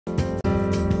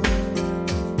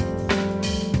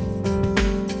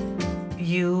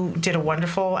did a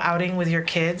wonderful outing with your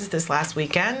kids this last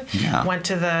weekend. Yeah. Went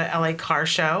to the LA Car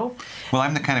Show. Well,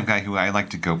 I'm the kind of guy who I like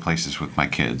to go places with my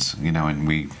kids, and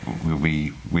we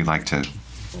like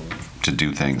to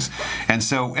do things. And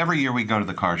so every year we go to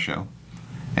the car show.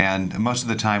 And most of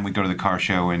the time we go to the car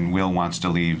show and Will wants to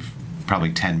leave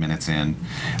probably 10 minutes in.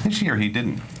 This year he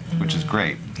didn't, which is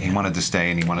great. He wanted to stay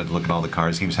and he wanted to look at all the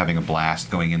cars. He was having a blast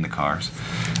going in the cars.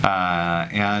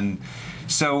 And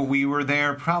so we were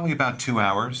there probably about 2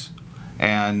 hours.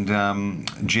 And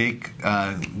Jake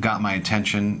got my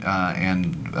attention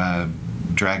and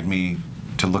dragged me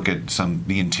to look at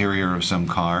the interior of some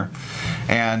car.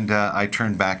 And I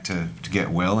turned back to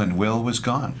get Will, and Will was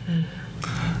gone.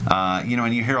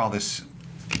 And you hear all this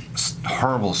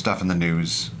horrible stuff in the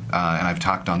news, and I've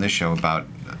talked on this show about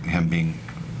him being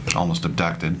almost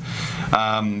abducted.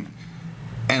 And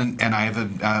I have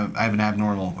an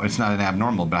abnormal. It's not an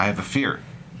abnormal, but I have a fear.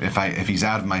 If he's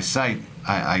out of my sight,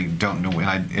 I don't know.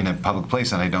 In a public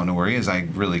place and I don't know where he is, I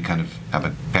really kind of have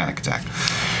a panic attack.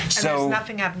 And there's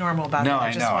nothing abnormal about it.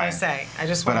 I just want to say.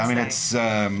 But I mean, it's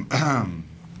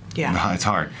yeah, it's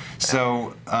hard.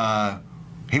 So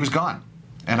he was gone.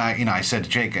 And I said to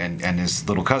Jake and his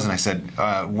little cousin, I said,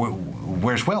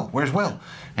 "Where's Will? Where's Will?"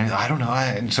 And I don't know.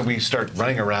 And so we start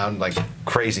running around like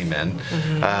crazy men,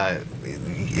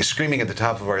 screaming at the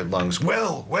top of our lungs,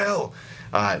 "Will, Will!"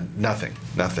 Nothing.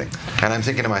 And I'm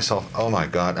thinking to myself, "Oh my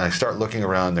God!" And I start looking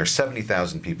around. There's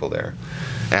 70,000 people there,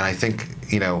 and I think,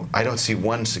 I don't see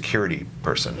one security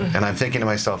person. And I'm thinking to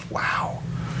myself, "Wow,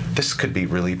 this could be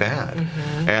really bad."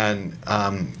 And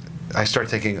I start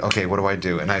thinking, okay, what do I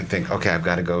do? And I think, okay, I've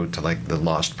got to go to like the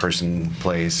lost person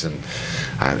place, and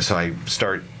so I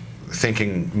start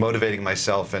thinking, motivating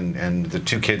myself and the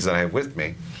two kids that I have with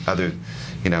me, other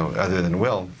than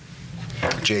Will,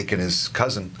 Jake and his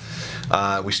cousin.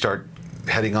 We start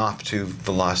heading off to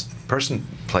the lost person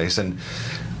place, and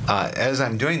as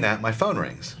I'm doing that, my phone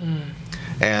rings.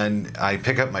 And I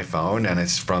pick up my phone, and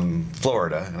it's from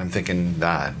Florida, and I'm thinking,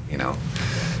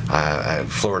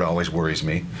 Florida always worries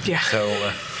me. Yeah. So,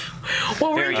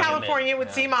 well, we're in California. It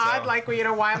would seem odd.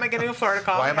 Why am I getting a Florida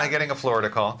call? Why am I getting a Florida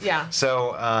call? Yeah.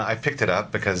 So I picked it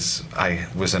up because I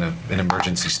was in an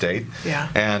emergency state. Yeah.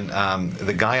 And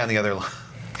the guy on the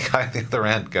other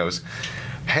end goes,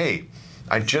 "Hey,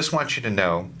 I just want you to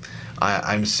know,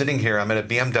 I'm sitting here, I'm at a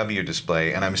BMW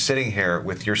display, and I'm sitting here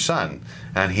with your son,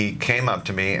 and he came up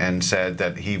to me and said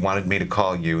that he wanted me to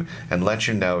call you and let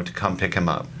you know to come pick him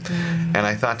up." And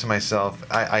I thought to myself,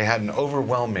 I had an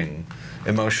overwhelming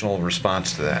emotional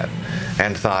response to that,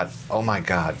 and thought, oh my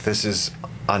God, this is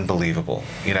unbelievable,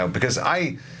 because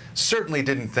I certainly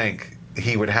didn't think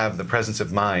he would have the presence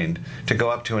of mind to go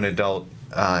up to an adult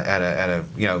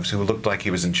who looked like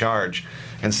he was in charge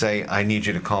and say, "I need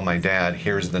you to call my dad.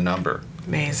 Here's the number."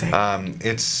 Amazing.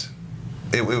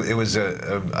 It was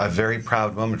a very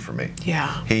proud moment for me.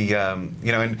 Yeah. He,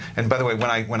 and by the way,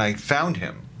 when I found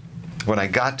him, when I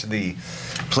got to the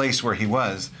place where he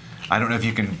was, I don't know if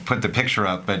you can put the picture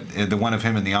up, but the one of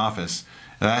him in the office,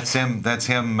 that's him. That's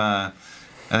him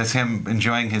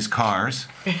enjoying his cars.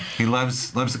 He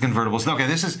loves the convertibles. Okay,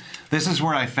 this is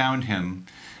where I found him.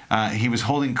 He was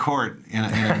holding court in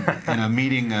a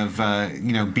meeting of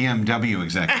BMW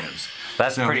executives.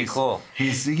 That's pretty cool.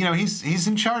 He's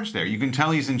in charge there. You can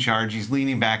tell he's in charge. He's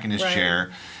leaning back in his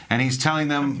chair, and he's telling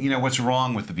them what's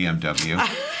wrong with the BMW.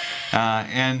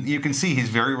 And you can see he's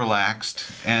very relaxed,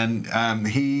 and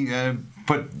he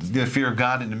put the fear of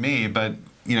God into me, but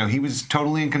he was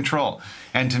totally in control.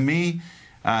 And to me,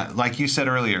 like you said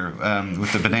earlier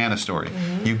with the banana story,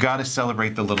 you've got to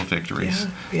celebrate the little victories.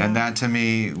 Yeah. And that to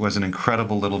me was an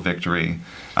incredible little victory.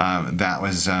 That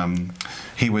was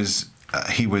he was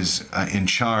in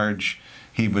charge.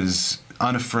 He was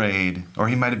unafraid, or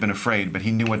he might have been afraid, but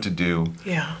he knew what to do.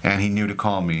 Yeah. And he knew to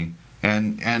call me.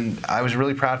 And I was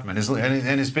really proud of him.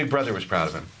 And his big brother was proud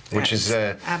of him, which is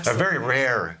a very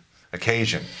rare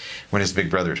occasion when his big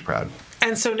brother is proud.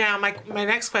 And so now my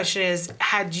next question is,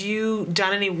 had you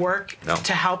done any work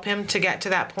to help him to get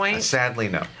to that point? Sadly,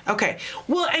 no. Okay.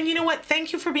 Well, and you know what?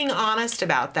 Thank you for being honest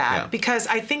about that, because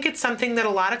I think it's something that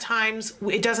a lot of times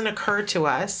it doesn't occur to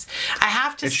us. I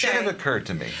have to say... It should have occurred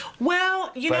to me. Well,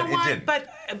 you know what? Didn't.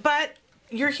 But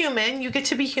you're human. You get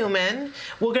to be human.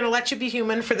 We're going to let you be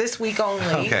human for this week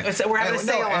only. Okay. So we're having a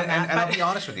sale on that. And I'll be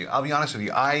honest with you.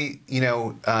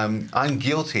 I'm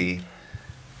guilty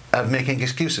of making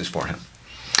excuses for him.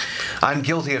 I'm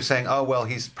guilty of saying, oh, well,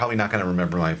 he's probably not going to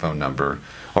remember my phone number,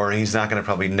 or he's not going to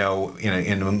probably know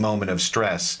in a moment of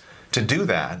stress to do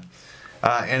that.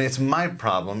 And it's my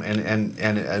problem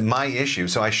and my issue.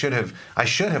 So I should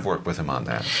have worked with him on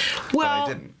that. Well, but I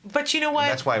didn't. But you know what?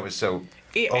 And that's why it was so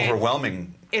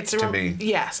overwhelming to me.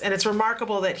 Yes, and it's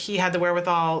remarkable that he had the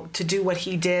wherewithal to do what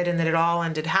he did and that it all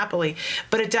ended happily.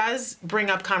 But it does bring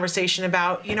up conversation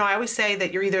about, I always say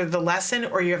that you're either the lesson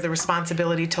or you have the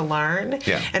responsibility to learn.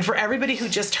 Yeah. And for everybody who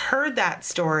just heard that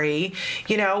story,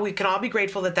 we can all be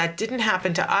grateful that that didn't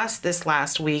happen to us this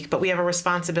last week, but we have a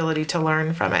responsibility to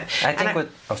learn from it. I think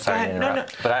sorry to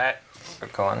interrupt. No.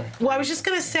 But go on. Well, I was just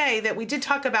going to say that we did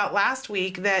talk about last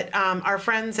week that our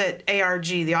friends at ARG,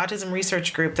 the Autism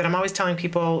Research Group, that I'm always telling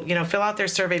people, fill out their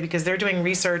survey because they're doing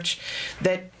research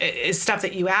that is stuff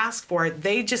that you ask for.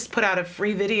 They just put out a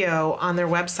free video on their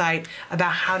website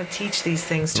about how to teach these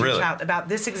things to a child, about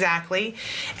this exactly.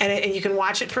 And you can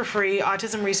watch it for free,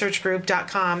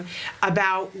 autismresearchgroup.com,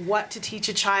 about what to teach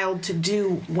a child to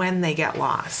do when they get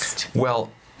lost. Well,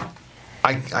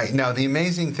 now the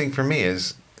amazing thing for me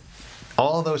is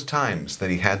all those times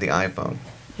that he had the iPhone,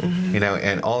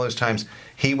 and all those times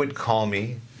he would call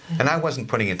me, and I wasn't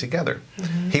putting it together.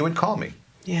 He would call me,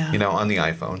 on the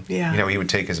iPhone. Yeah. He would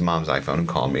take his mom's iPhone and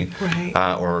call me,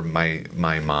 right. Or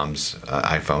my mom's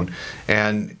iPhone,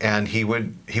 and he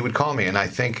would call me, and I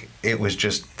think it was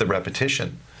just the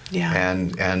repetition. Yeah.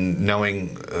 And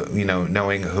knowing,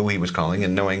 knowing who he was calling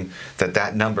and knowing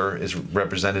that number is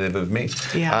representative of me.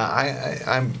 Yeah.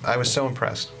 I was so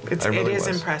impressed. It is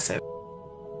impressive.